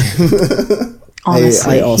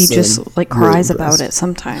 Honestly, he just like cries about it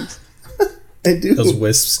sometimes. I do. Those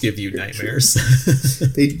wisps give you nightmares.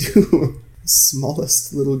 They do.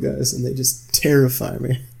 Smallest little guys, and they just terrify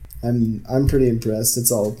me. I'm pretty impressed.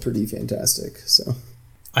 It's all pretty fantastic. So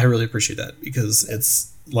I really appreciate that, because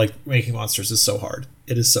it's like making monsters is so hard.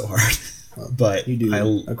 It is so hard. But you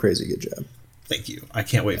do a crazy good job. Thank you. I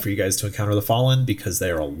can't wait for you guys to encounter the Fallen, because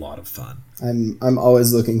they are a lot of fun. I'm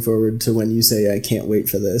always looking forward to when you say I can't wait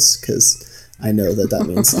for this, because I know that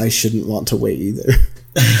means I shouldn't want to wait either.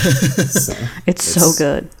 So, it's so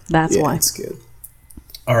good. That's why. It's good.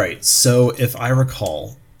 All right. So if I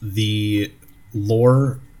recall, the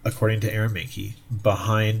lore, according to Araminki,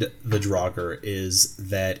 behind the Draugr is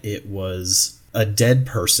that it was a dead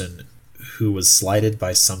person who was slighted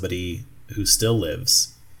by somebody who still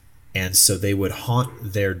lives. And so they would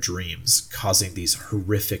haunt their dreams, causing these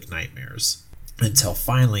horrific nightmares, until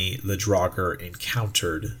finally the Draugr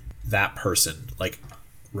encountered that person, like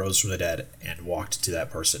rose from the dead and walked to that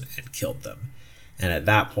person and killed them. And at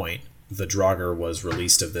that point, the Draugr was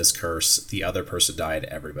released of this curse. The other person died.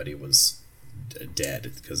 Everybody was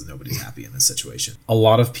dead, because nobody's happy in this situation. A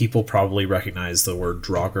lot of people probably recognize the word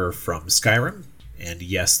Draugr from Skyrim. And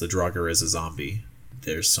yes, the Draugr is a zombie.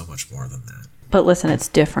 There's so much more than that. But listen, it's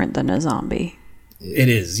different than a zombie. It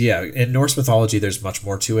is, yeah. In Norse mythology, there's much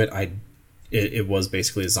more to it. It was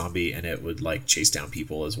basically a zombie, and it would like chase down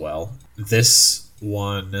people as well. This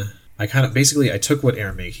one, I took what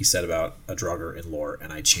Araminki said about a Draugr in lore,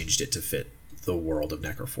 and I changed it to fit the world of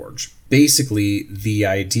Necroforge. Basically, the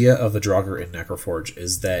idea of the Draugr in Necroforge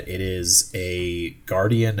is that it is a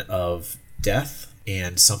guardian of death,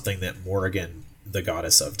 and something that Morrigan, the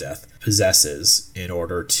goddess of death, possesses in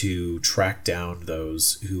order to track down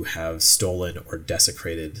those who have stolen or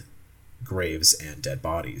desecrated graves and dead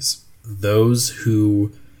bodies. Those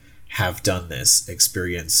who have done this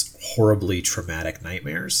experience horribly traumatic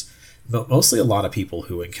nightmares. But mostly a lot of people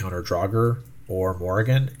who encounter Draugr or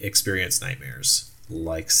Morrigan experience nightmares,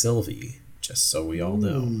 like Sylvie. Just so we all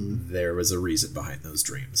know, there was a reason behind those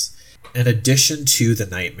dreams. In addition to the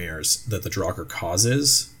nightmares that the Draugr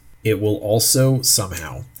causes, it will also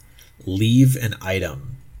somehow leave an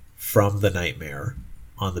item from the nightmare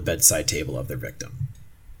on the bedside table of their victim.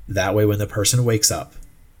 That way, when the person wakes up,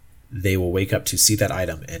 they will wake up to see that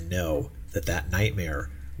item and know that that nightmare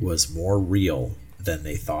was more real than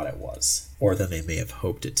they thought it was, or than they may have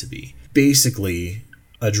hoped it to be. Basically,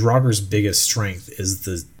 a Draugr's biggest strength is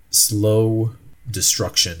the slow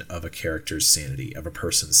destruction of a character's sanity, of a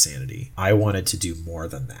person's sanity. I wanted to do more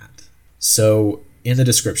than that. So, in the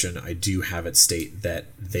description, I do have it state that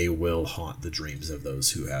they will haunt the dreams of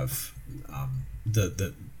those who have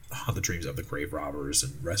haunt the dreams of the grave robbers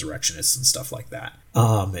and resurrectionists and stuff like that.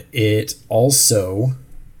 It also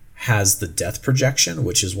has the death projection,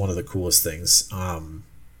 which is one of the coolest things.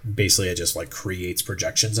 Basically, it just like creates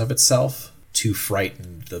projections of itself to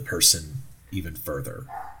frighten the person even further,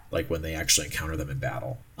 like when they actually encounter them in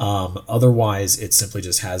battle. Otherwise, it simply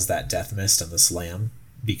just has that death mist and the slam,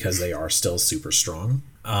 because they are still super strong.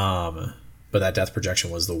 But that death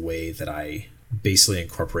projection was the way that I basically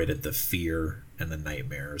incorporated the fear and the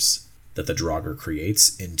nightmares that the Draugr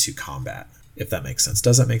creates into combat, if that makes sense.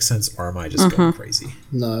 Does that make sense, or am I just going crazy?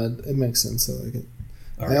 No, it makes sense. I like it.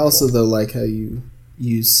 Right, I also, though, like how you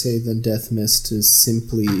you say the death mist is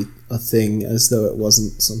simply a thing, as though it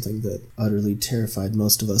wasn't something that utterly terrified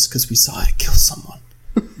most of us because we saw it kill someone.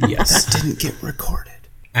 Yes. That didn't get recorded.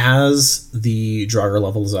 As the Draugr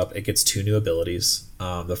levels up, it gets 2 new abilities.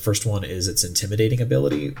 The first one is its intimidating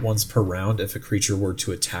ability. Once per round, if a creature were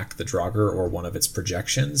to attack the Draugr or one of its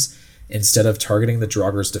projections, instead of targeting the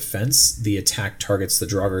Draugr's defense, the attack targets the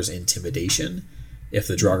Draugr's intimidation. If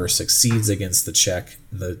the Draugr succeeds against the check,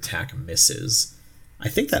 the attack misses. I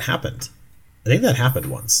think that happened.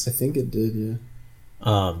 Once. I think it did,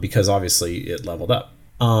 yeah. Because obviously it leveled up.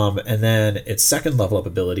 And then its second level up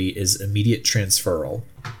ability is immediate transferal.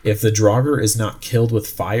 If the Draugr is not killed with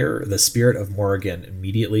fire, the spirit of Morrigan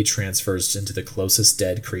immediately transfers into the closest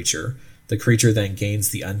dead creature. The creature then gains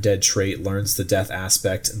the undead trait, learns the death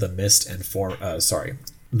aspect, the mist and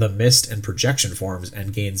projection forms,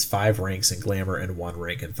 and gains 5 ranks in glamour and 1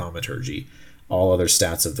 rank in thaumaturgy. All other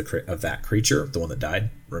stats of that creature, the one that died,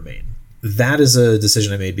 remain. That is a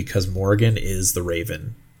decision I made because Morrigan is the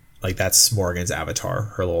Raven. Like, that's Morrigan's avatar.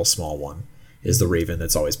 Her little small one is the Raven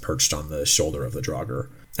that's always perched on the shoulder of the Draugr,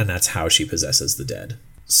 and that's how she possesses the dead.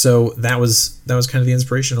 So that was kind of the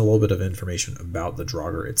inspiration, a little bit of information about the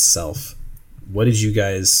Draugr itself. What did you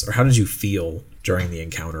guys, or how did you feel during the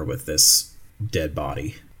encounter with this dead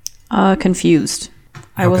body? Confused.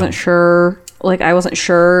 I wasn't sure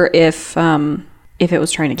if it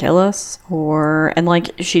was trying to kill us,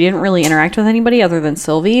 and she didn't really interact with anybody other than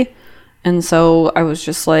Sylvie. And so I was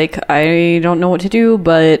just like, I don't know what to do,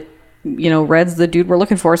 but, Red's the dude we're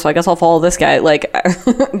looking for, so I guess I'll follow this guy.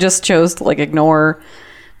 Just chose to, ignore,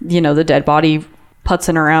 the dead body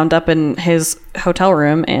putzing around up in his hotel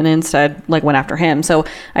room and instead, went after him. So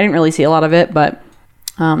I didn't really see a lot of it, but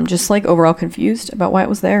just, overall confused about why it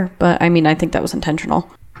was there. But, I think that was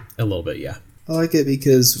intentional. A little bit, yeah. I like it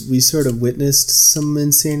because we sort of witnessed some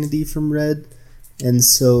insanity from Red, and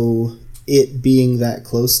so it being that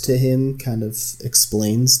close to him kind of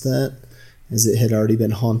explains that, as it had already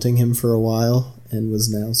been haunting him for a while and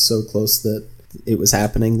was now so close that it was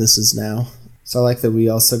happening. This is now. So I like that we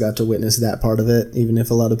also got to witness that part of it, even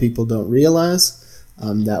if a lot of people don't realize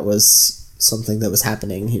that was something that was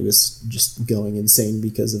happening. He was just going insane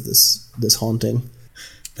because of this haunting.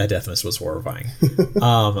 That death mist was horrifying.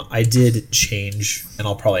 I did change, and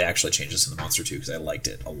I'll probably actually change this in the monster too because I liked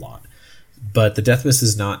it a lot. But the death mist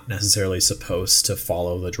is not necessarily supposed to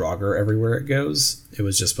follow the Draugr everywhere it goes. It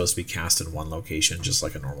was just supposed to be cast in one location, just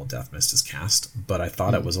like a normal death mist is cast. But I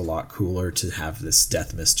thought it was a lot cooler to have this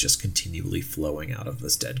death mist just continually flowing out of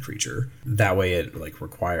this dead creature. That way it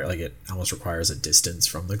it almost requires a distance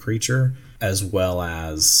from the creature, as well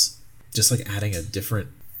as just adding a different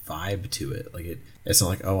vibe to it. It's not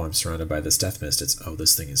like, oh, I'm surrounded by this death mist. It's, oh,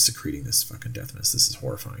 this thing is secreting this fucking death mist. This is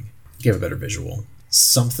horrifying. Give a better visual.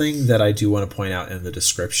 Something that I do want to point out in the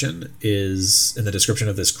description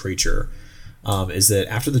of this creature, is that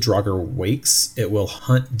after the Draugr wakes, it will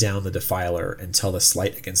hunt down the Defiler until the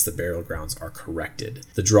slight against the burial grounds are corrected.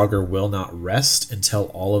 The Draugr will not rest until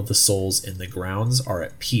all of the souls in the grounds are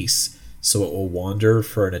at peace, so it will wander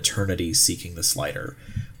for an eternity seeking the slider,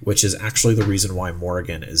 which is actually the reason why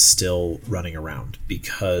Morrigan is still running around,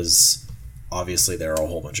 because obviously there are a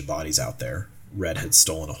whole bunch of bodies out there. Red had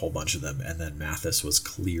stolen a whole bunch of them, and then Mathis was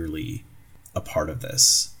clearly a part of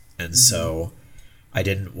this. And so I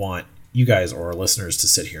didn't want you guys or our listeners to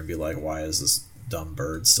sit here and be like, why is this dumb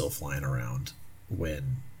bird still flying around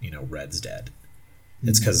when, Red's dead?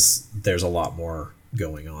 It's because there's a lot more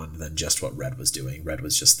going on than just what Red was doing. Red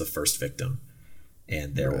was just the first victim,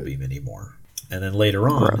 and there will be many more. And then later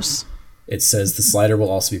on, it says the slider will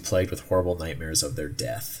also be plagued with horrible nightmares of their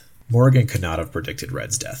death. Morrigan could not have predicted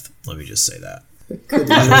Red's death. Let me just say that.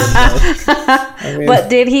 But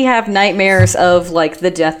did he have nightmares of the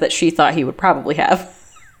death that she thought he would probably have?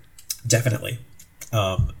 Definitely.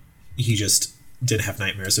 He just did have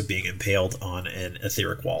nightmares of being impaled on an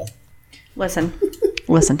etheric wall. Listen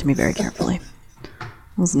to me very carefully. It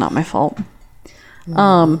was not my fault.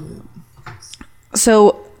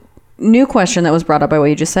 So, new question that was brought up by what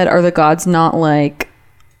you just said. Are the gods not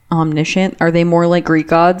omniscient? Are they more like Greek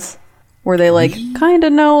gods? Where they kind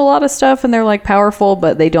of know a lot of stuff and they're powerful,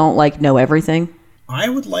 but they don't know everything? I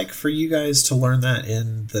would like for you guys to learn that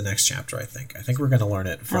in the next chapter. I think we're going to learn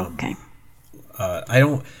it from. Okay. I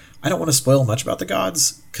don't want to spoil much about the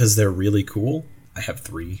gods because they're really cool. I have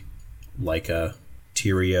 3: Lyca,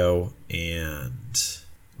 Tyrio, and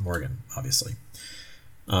Morgan, obviously.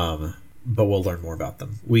 But we'll learn more about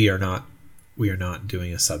them. We are not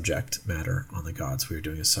doing a subject matter on the gods. We are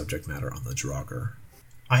doing a subject matter on the Draugr.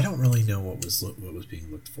 I don't really know what was being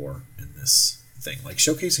looked for in this thing.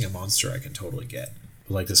 Showcasing a monster I can totally get.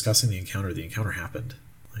 like discussing the encounter happened.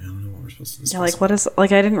 Like, I don't know what we're supposed to discuss. Yeah, like what is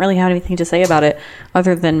like I didn't really have anything to say about it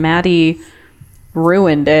other than Maddie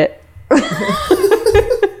ruined it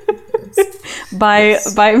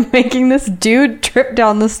by making this dude trip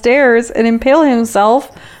down the stairs and impale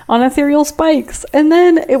himself on ethereal spikes. And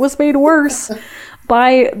then it was made worse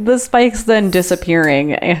by the spikes then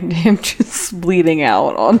disappearing and him just bleeding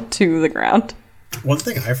out onto the ground. One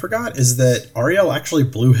thing I forgot is that Ariel actually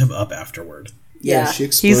blew him up afterward. Yeah, she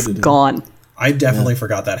exploded he's him. gone. I definitely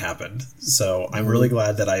forgot that happened. So I'm really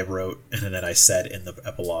glad that I wrote and then I said in the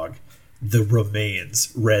epilogue, the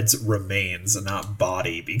remains, Red's remains, not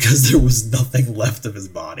body, because there was nothing left of his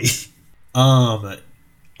body. I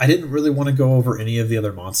didn't really want to go over any of the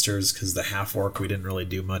other monsters because the half-orc we didn't really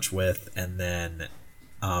do much with, and then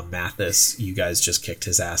Mathis, you guys just kicked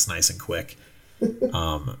his ass nice and quick.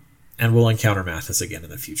 And we'll encounter Mathis again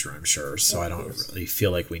in the future, I'm sure, so I don't really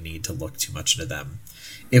feel like we need to look too much into them.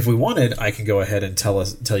 If we wanted, I can go ahead and tell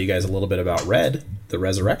you guys a little bit about Red, the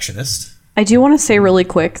Resurrectionist. I do want to say really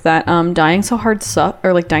quick that dying so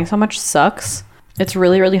much sucks. It's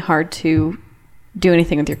really, really hard to do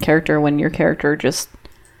anything with your character when your character just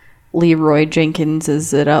Leroy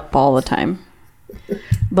Jenkinses it up all the time.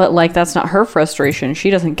 But like that's not her frustration. She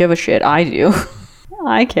doesn't give a shit. I do.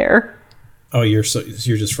 I care. Oh, you're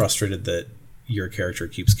just frustrated that your character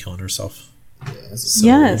keeps killing herself? Yes.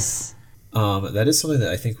 Yes. That is something that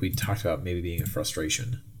I think we talked about maybe being a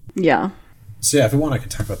frustration. Yeah. So yeah, if we want, I can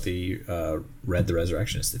talk about the Red the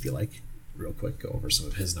Resurrectionist if you like. Real quick, go over some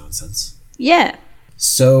of his nonsense. Yeah.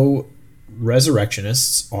 So,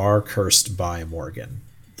 Resurrectionists are cursed by Morgan.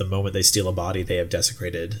 The moment they steal a body, they have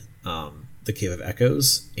desecrated the Cave of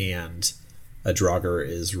Echoes, and a Draugr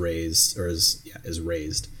is raised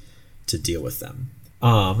to deal with them.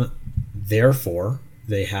 Therefore,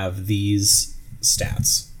 they have these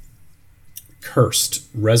stats. Cursed.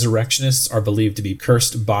 Resurrectionists are believed to be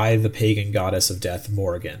cursed by the pagan goddess of death,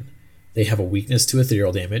 Morgan. They have a weakness to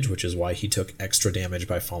ethereal damage, which is why he took extra damage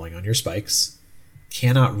by falling on your spikes.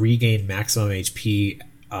 Cannot regain maximum HP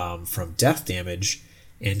from death damage,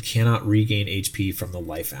 and cannot regain HP from the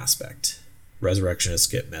life aspect. Resurrectionists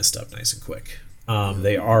get messed up nice and quick.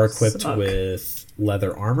 They are equipped with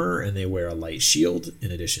leather armor, and they wear a light shield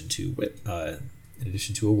in addition to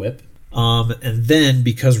a whip. And then,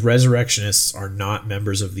 because Resurrectionists are not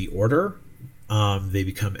members of the Order, they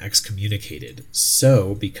become excommunicated.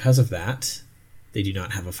 So, because of that, they do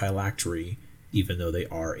not have a phylactery, even though they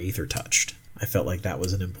are Aether touched. I felt like that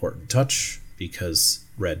was an important touch because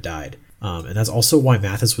Red died. And that's also why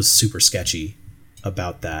Mathis was super sketchy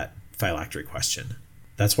about that phylactery question.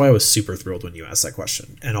 That's why I was super thrilled when you asked that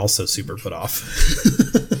question, and also super put off.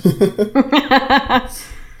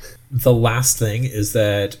 The last thing is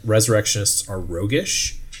that Resurrectionists are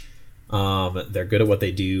roguish. They're good at what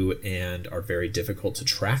they do and are very difficult to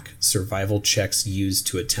track. Survival checks used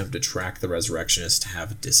to attempt to track the Resurrectionists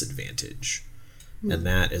have disadvantage. And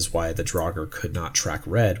that is why the Draugr could not track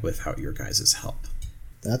Red without your guys' help.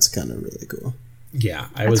 That's kind of really cool. Yeah,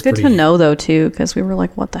 It's good to know, though, too, because we were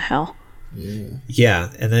like, what the hell? Yeah,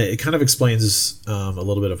 and then it kind of explains a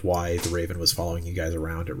little bit of why the Raven was following you guys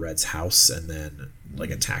around at Red's house and then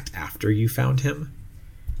like attacked after you found him.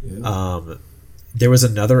 Yeah. There was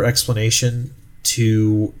another explanation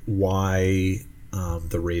to why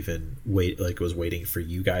the Raven was waiting for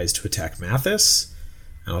you guys to attack Mathis,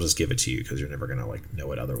 and I'll just give it to you because you're never gonna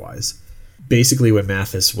know it otherwise. Basically, when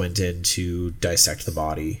Mathis went in to dissect the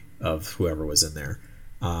body of whoever was in there,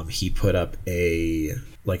 he put up an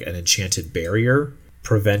enchanted barrier,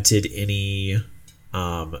 prevented any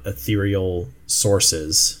ethereal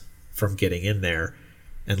sources from getting in there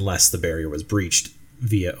unless the barrier was breached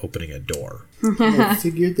via opening a door. I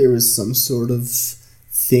figured there was some sort of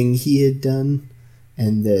thing he had done,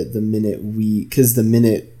 and that the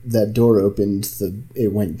minute that door opened,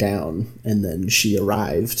 it went down, and then she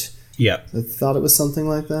arrived. Yeah. I thought it was something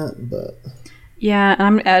like that, but... Yeah, and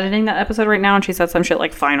I'm editing that episode right now, and she said some shit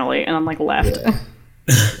like, finally, and I'm like, left. Yeah.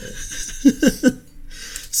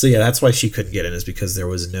 So yeah, that's why she couldn't get in, is because there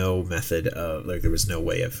was no method of, there was no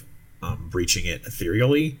way of breaching it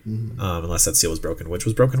ethereally, unless that seal was broken, which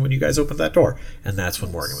was broken when you guys opened that door, and that's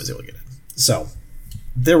when Morgan was able to get in. So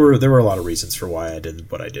there were a lot of reasons for why I did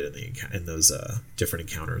what I did in those different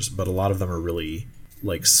encounters, but a lot of them are really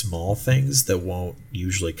small things that won't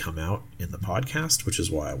usually come out in the podcast, which is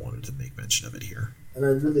why I wanted to make mention of it here. And I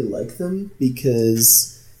really like them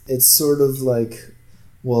because it's sort of like,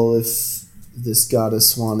 well, if this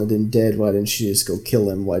goddess wanted him dead, why didn't she just go kill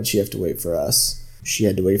him? Why'd she have to wait for us? She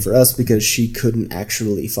had to wait for us because she couldn't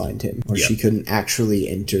actually find him, or she couldn't actually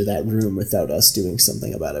enter that room without us doing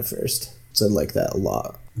something about it first. So I like that a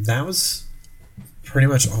lot. That was pretty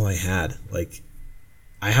much all I had. Like,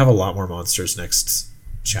 I have a lot more monsters next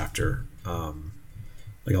chapter.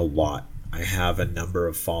 Like a lot. I have a number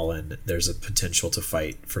of Fallen. There's a potential to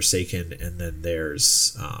fight Forsaken, and then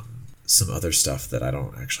there's some other stuff that I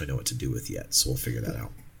don't actually know what to do with yet, so we'll figure that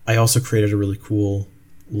out. I also created a really cool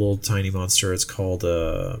little tiny monster. It's called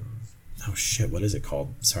oh shit, what is it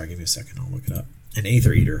called? Sorry, give me a second, I'll look it up. An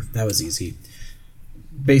Aether Eater. That was easy.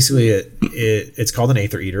 Basically it's called an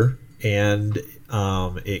Aether Eater, and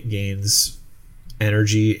it gains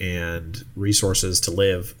energy and resources to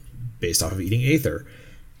live based off of eating Aether.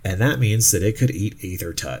 And that means that it could eat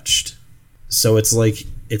Aether touched. So it's like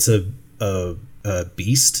it's a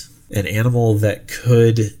beast, an animal that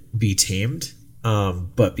could be tamed,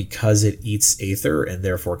 but because it eats Aether and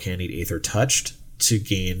therefore can't eat Aether touched to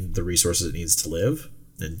gain the resources it needs to live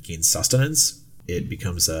and gain sustenance, it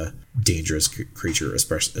becomes a dangerous creature,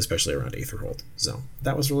 especially around Aetherhold. So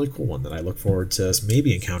that was a really cool one that I look forward to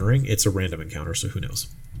maybe encountering. It's a random encounter, so who knows?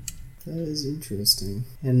 That is interesting.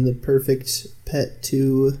 And the perfect pet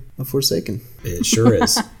to a Forsaken. It sure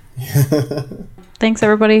is. Thanks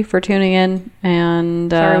everybody for tuning in,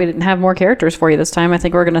 and sorry we didn't have more characters for you this time. I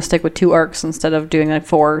think we're going to stick with 2 arcs instead of doing like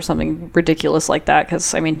 4 or something ridiculous like that,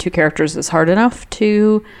 because I mean 2 characters is hard enough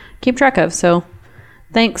to keep track of. So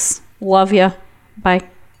thanks, love ya, bye.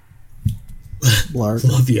 Lark.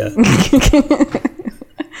 Love ya.